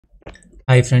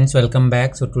Hi friends, welcome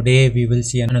back. So today we will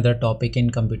see another topic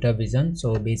in computer vision.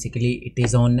 So basically it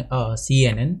is on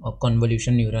CNN or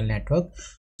convolution neural network.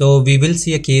 So we will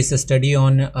see a case study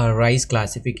on RISE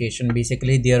classification.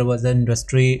 Basically there was an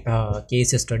industry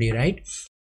case study, right?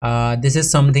 This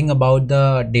is something about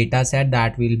the data set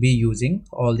that we'll be using,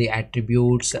 all the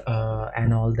attributes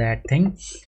and all that thing.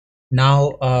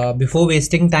 Now before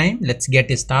wasting time, let's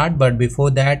get started. But before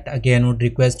that, again, would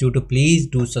request you to please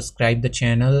do subscribe the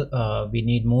channel. We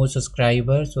need more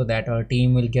subscribers so that our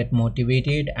team will get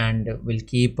motivated and will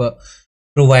keep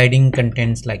providing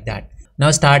contents like that.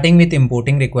 Now starting with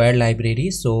importing required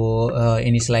libraries, so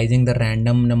initializing the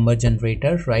random number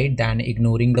generator, right, then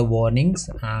ignoring the warnings,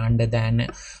 and then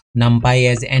numpy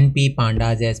as np,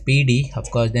 pandas as pd,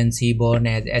 of course, then seaborn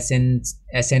as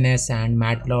sns, and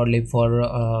matplotlib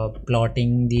for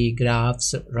plotting the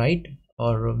graphs, right,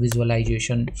 or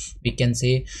visualization, we can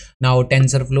say. Now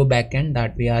tensorflow backend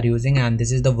that we are using, and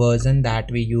this is the version that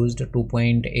we used,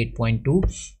 2.8.2.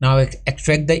 now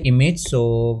extract the image,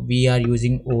 so we are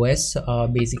using os.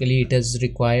 Basically it is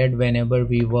required whenever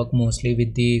we work mostly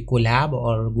with the Colab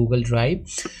or Google Drive.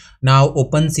 Now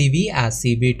OpenCV as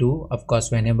CV2, of course,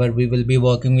 whenever we will be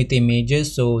working with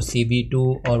images, so CV2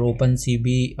 or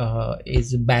OpenCV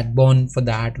is backbone for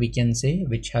that, we can say,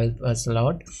 which helps us a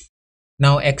lot.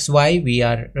 Now xy, we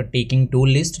are taking two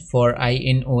lists for I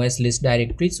in os list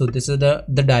directory. So this is the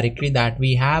directory that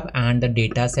we have and the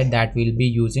data set that we'll be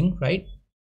using, right?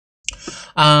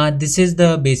 This is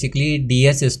the basically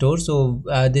ds store. So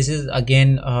this is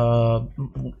again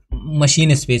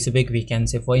machine specific, we can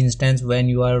say. For instance, when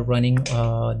you are running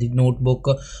the notebook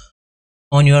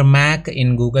on your Mac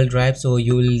in Google Drive, so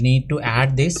you will need to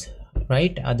add this,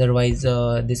 right? Otherwise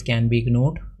this can be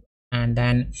ignored. And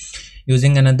then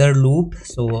using another loop,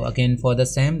 so again for the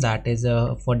same, that is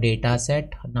for data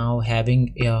set, now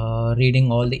having reading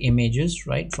all the images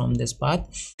right from this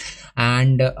path,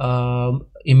 and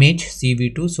image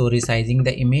cv2, so resizing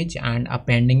the image and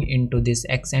appending into this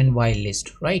x and y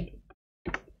list, right?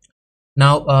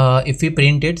 Now if we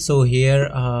print it, so here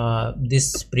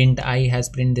this print I has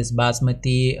print this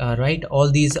basmati, right?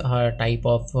 All these are type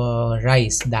of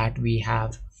rice that we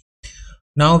have.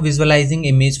 Now visualizing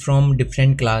image from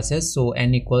different classes, so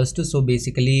n equals to, so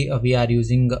basically we are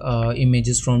using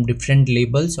images from different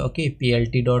labels, okay?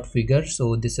 plt.figure,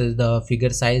 so this is the figure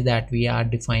size that we are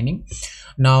defining.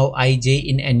 Now ij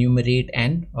in enumerate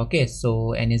n, okay,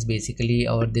 so n is basically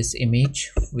our this image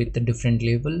with the different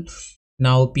label.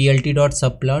 Now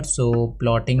plt.subplot, so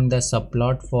plotting the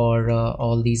subplot for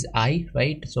all these I,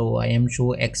 right? So I am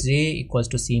show xj equals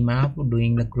to cmap,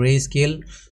 doing the grayscale.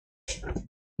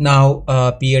 Now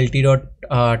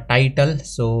plt.title,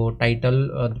 so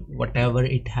title whatever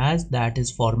it has, that is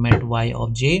format y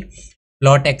of j,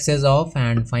 plot x's off,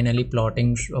 and finally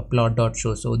plotting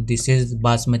plot.show. so this is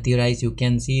basmati rice, you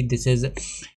can see. This is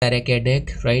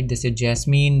Tarekadek, right? This is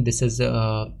jasmine, this is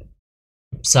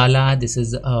Sala, this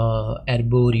is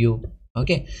arboreal,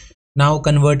 okay? Now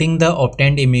converting the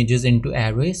obtained images into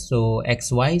arrays, so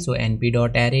xy, so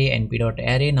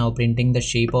np.array, now printing the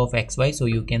shape of xy, so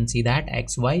you can see that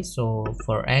xy, so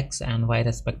for x and y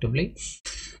respectively.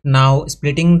 Now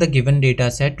splitting the given data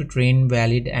set to train,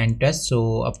 valid, and test,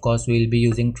 so of course we'll be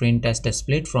using train, test,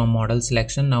 split from model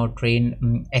selection. Now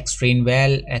train x train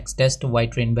val, x test, y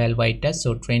train val, y test,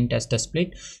 so train, test,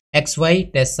 split.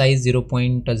 xy test size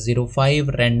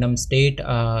 0.05, random state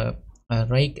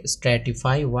right,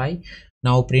 stratify y.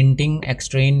 Now printing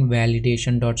xtrain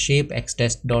validation dot shape,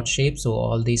 xtest dot shape, so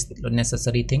all these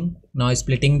necessary thing. Now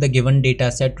splitting the given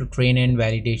data set to train and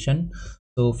validation,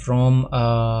 so from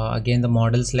again the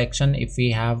model selection, if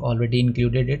we have already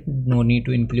included it, no need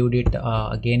to include it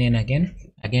again and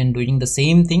again doing the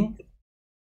same thing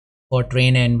for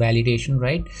train and validation,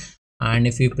 right? And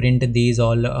if we print these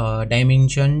all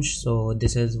dimensions, so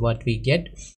this is what we get.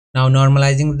 Now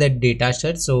normalizing the data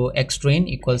set, so xtrain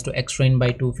equals to xtrain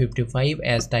by 255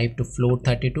 as type to float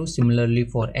 32. Similarly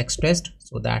for xtest,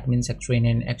 so that means xtrain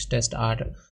and xtest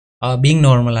are being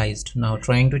normalized. Now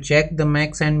trying to check the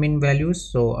max and min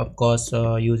values, so of course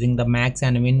using the max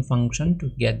and min function to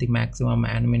get the maximum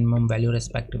and minimum value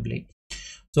respectively.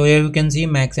 So here you can see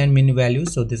max and min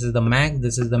values, so this is the max,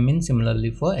 this is the min.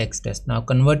 Similarly for xtest. Now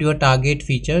convert your target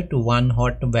feature to one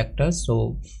hot vector,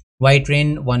 so y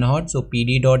train one hot, so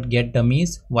pd dot get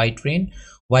dummies y train,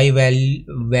 y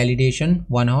validation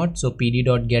one hot, so pd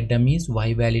dot get dummies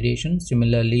y validation.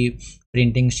 Similarly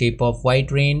printing shape of y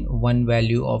train, one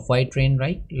value of y train,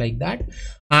 right, like that,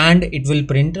 and it will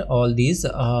print all these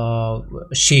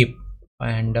shape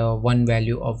and one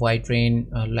value of y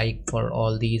train, like for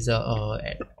all these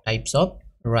types of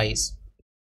rice.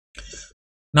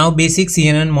 Now basic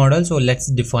CNN model, so let's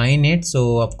define it.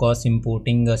 So of course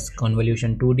importing a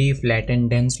convolution 2D, flattened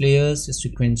dense layers,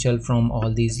 sequential from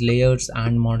all these layers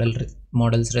and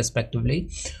models respectively.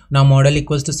 Now model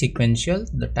equals to sequential,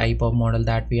 the type of model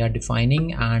that we are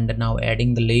defining, and now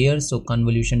adding the layers. So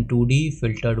convolution 2D,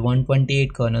 filtered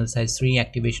 128, kernel size 3,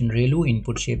 activation ReLU,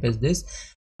 input shape is this,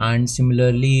 and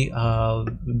similarly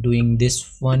doing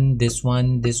this one,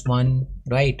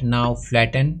 right? Now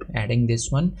flatten, adding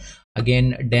this one,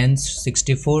 again dense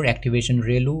 64, activation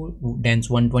ReLU, dense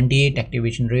 128,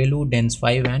 activation ReLU, dense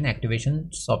 5, and activation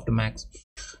softmax.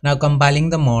 Now compiling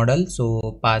the model,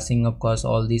 so passing of course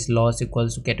all these loss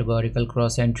equals to categorical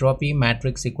cross entropy,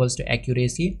 matrix equals to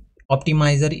accuracy,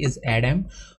 optimizer is ADAM.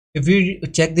 If we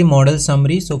check the model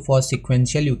summary, so for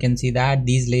sequential you can see that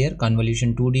these layer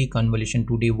convolution 2D, convolution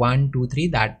 2D 1, 2, 3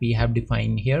 that we have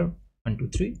defined here, 1, 2,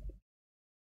 3,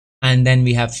 and then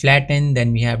we have flatten,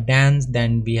 then we have dense,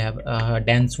 then we have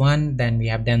dense 1, then we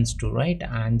have dense 2, right?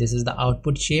 And this is the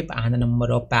output shape and the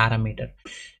number of parameter.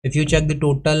 If you check the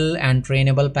total and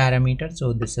trainable parameter,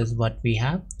 so this is what we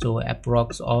have. So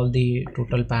approx all the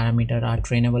total parameter are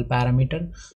trainable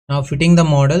parameter. Now fitting the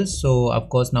models, so of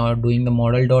course now doing the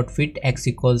model dot fit, x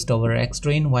equals to our x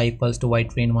train, y equals to y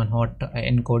train 1 hot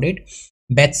encoded.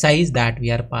 Batch size that we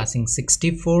are passing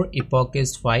 64, epoch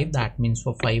is 5, that means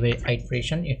for 5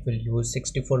 iteration it will use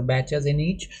 64 batches in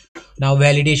each. Now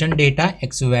validation data,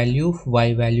 x value,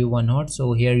 y value 1 hot.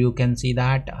 So here you can see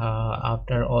that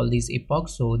after all these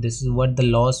epochs, so this is what the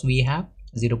loss we have,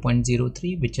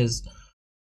 0.03, which is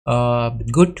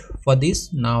good for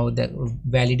this. Now the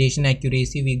validation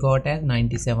accuracy we got as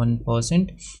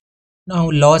 97%.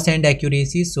 Now loss and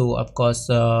accuracy, so of course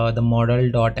the model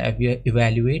dot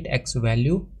evaluate, x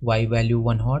value, y value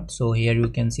 1 hot. So here you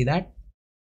can see that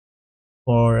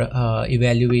for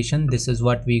evaluation this is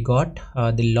what we got,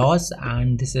 the loss,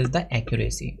 and this is the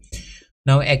accuracy.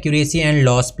 Now accuracy and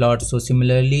loss plot, so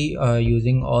similarly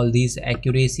using all these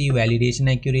accuracy, validation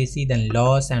accuracy, then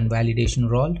loss and validation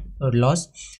loss,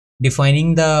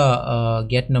 defining the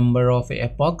get number of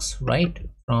epochs, right,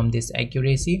 from this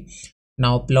accuracy.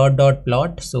 Now plot dot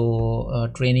plot, so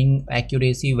training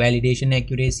accuracy, validation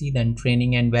accuracy, then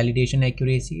training and validation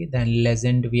accuracy, then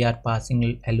legend we are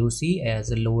passing LOC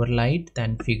as a lower light,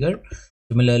 then figure.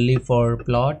 Similarly for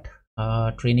plot,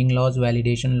 training loss,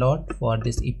 validation lot for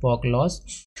this epoch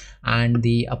loss, and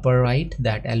the upper right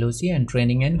that LOC and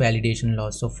training and validation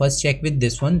loss. So first check with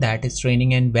this one, that is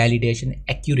training and validation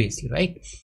accuracy, right?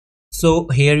 So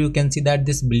here you can see that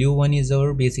this blue one is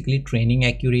our basically training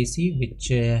accuracy, which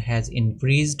has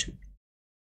increased,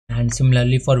 and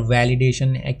similarly for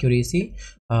validation accuracy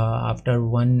after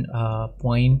 1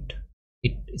 point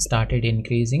it started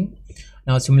increasing.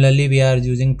 Now similarly we are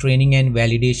using training and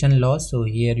validation loss, so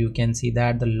here you can see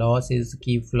that the loss is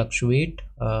keep fluctuate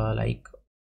like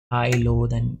high low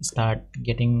then start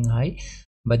getting high,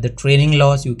 but the training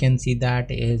loss you can see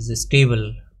that is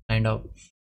stable kind of.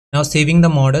 Now saving the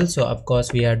model, so of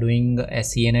course we are doing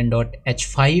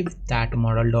cnn.h5, that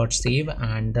model dot save,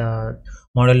 and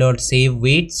model dot save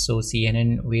weights, so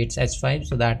cnn weights h5,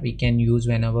 so that we can use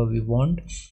whenever we want.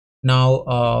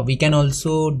 Now we can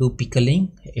also do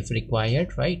pickling if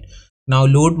required, right? Now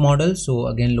load model, so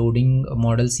again loading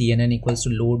model cnn equals to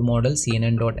load model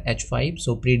cnn.h5,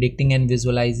 so predicting and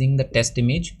visualizing the test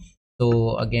image.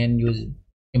 So again use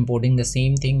importing the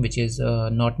same thing, which is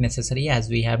not necessary as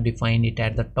we have defined it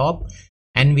at the top,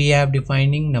 and we have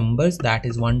defining numbers, that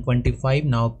is 125.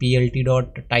 Now plt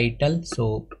dot title,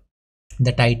 so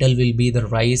the title will be the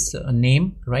rice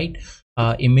name, right?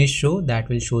 Image show, that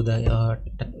will show the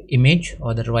image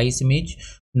or the rice image.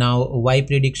 Now y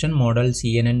prediction model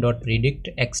cnn dot predict,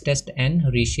 x test and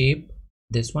reshape,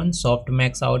 this one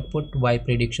softmax output, y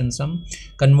prediction sum,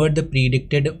 convert the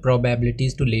predicted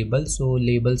probabilities to labels, so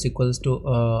labels equals to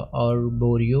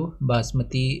arborio,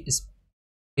 basmati,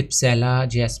 ipsala,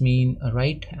 jasmine,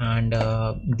 right? And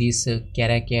this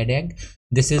Karakadeg,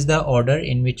 this is the order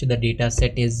in which the data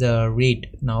set is read.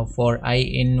 Now for I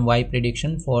in y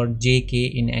prediction, for j k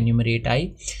in enumerate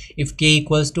I, if k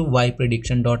equals to y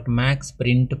prediction dot max,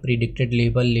 print predicted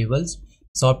labels,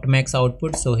 softmax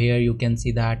output. So here you can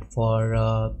see that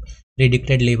for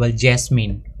predicted label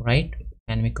jasmine, right?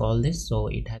 And we call this, so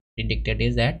it has predicted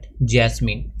is that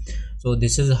jasmine. So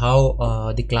this is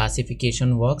how the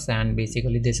classification works, and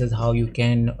basically this is how you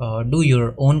can do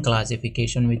your own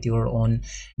classification with your own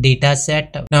data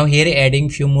set. Now here adding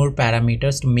few more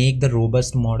parameters to make the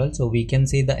robust model. So we can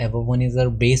say the above one is our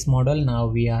base model. Now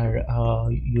we are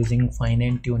using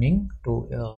fine tuning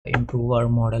to improve our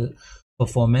model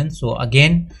performance. So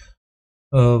again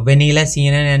vanilla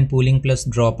CNN and pooling plus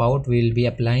dropout will be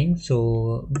applying.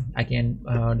 So again,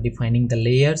 defining the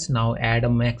layers. Now add a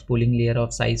max pooling layer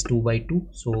of size 2 by 2.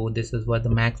 So this is what the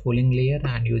max pooling layer,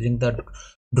 and using the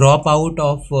dropout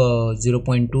of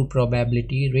 0.2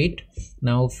 probability rate.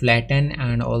 Now flatten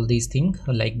and all these things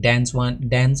like dense 1,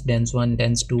 dense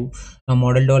 2. Now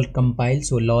model dot compile.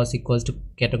 So loss equals to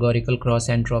categorical cross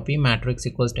entropy, matrix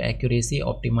equals to accuracy,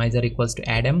 optimizer equals to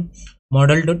Adam.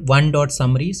 Model dot 1 dot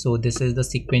summary. So this is the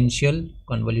sequential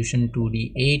convolution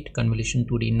 2d8, convolution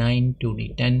 2d9,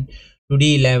 2d10,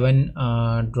 2d11,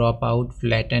 dropout,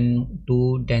 flatten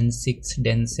 2, dense 6,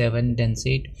 dense 7, dense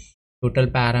 8. Total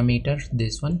parameters,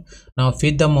 this one. Now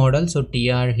fit the model. So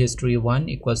tr history 1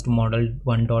 equals to model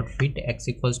 1 dot fit, x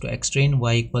equals to x train,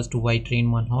 y equals to y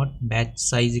train 1 hot, batch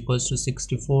size equals to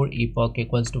 64, epoch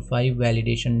equals to 5,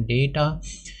 validation data,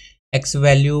 x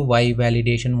value, y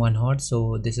validation 1 hot.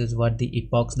 So this is what the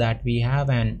epochs that we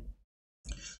have, and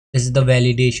this is the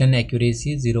validation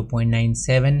accuracy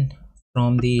 0.97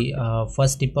 from the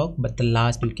first epoch, but the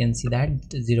last you can see that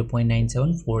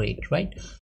 0.9748, right?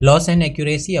 Loss and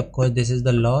accuracy, of course this is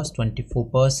the loss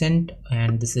 24%,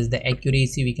 and this is the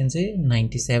accuracy, we can say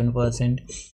 97%.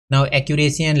 Now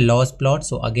accuracy and loss plot.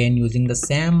 So again using the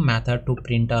same method to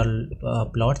print our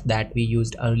plots that we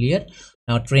used earlier.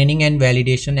 Now training and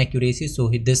validation accuracy. So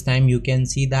this time you can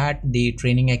see that the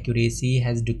training accuracy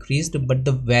has decreased, but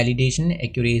the validation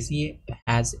accuracy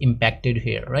has impacted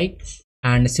here, right?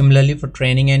 And similarly for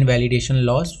training and validation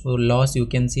loss, for loss you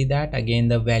can see that again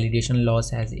the validation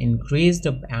loss has increased,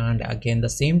 and again the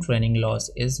same training loss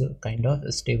is kind of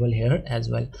stable here as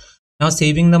well. Now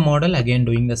saving the model, again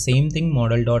doing the same thing,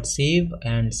 model dot save,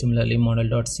 and similarly model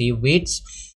dot save weights,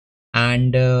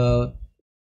 and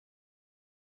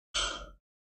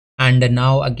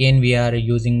now again we are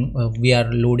using we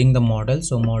are loading the model.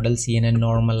 So model CNN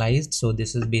normalized. So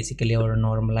this is basically our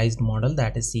normalized model,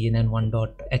 that is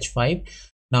CNN1.h5.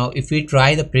 Now if we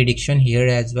try the prediction here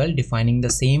as well, defining the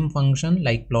same function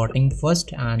like plotting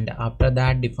first, and after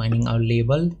that defining our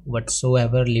label,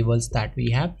 whatsoever labels that we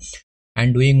have,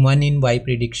 and doing one in y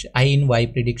prediction, I in y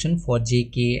prediction for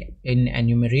jk in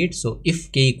enumerate. So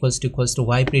if k equals to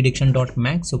y prediction dot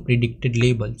max, so predicted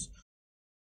labels,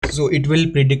 so it will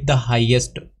predict the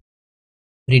highest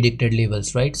predicted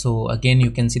labels, right? So again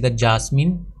you can see the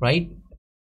Jasmine, right?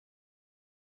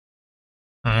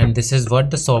 And this is what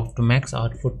the softmax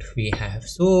output we have.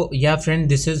 So yeah friend,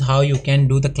 this is how you can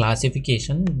do the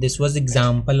classification. This was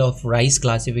example of rice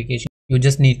classification. You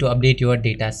just need to update your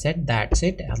data set, that's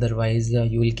it. Otherwise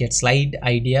you will get slide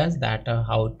ideas that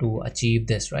how to achieve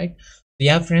this, right? So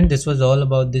yeah friend, this was all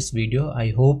about this video.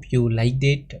 I hope you liked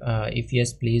it. If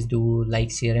yes, please do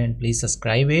like, share, and please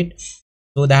subscribe it,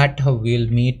 so that we'll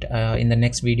meet in the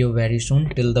next video very soon.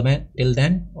 Till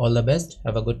then, all the best,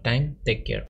 have a good time, take care.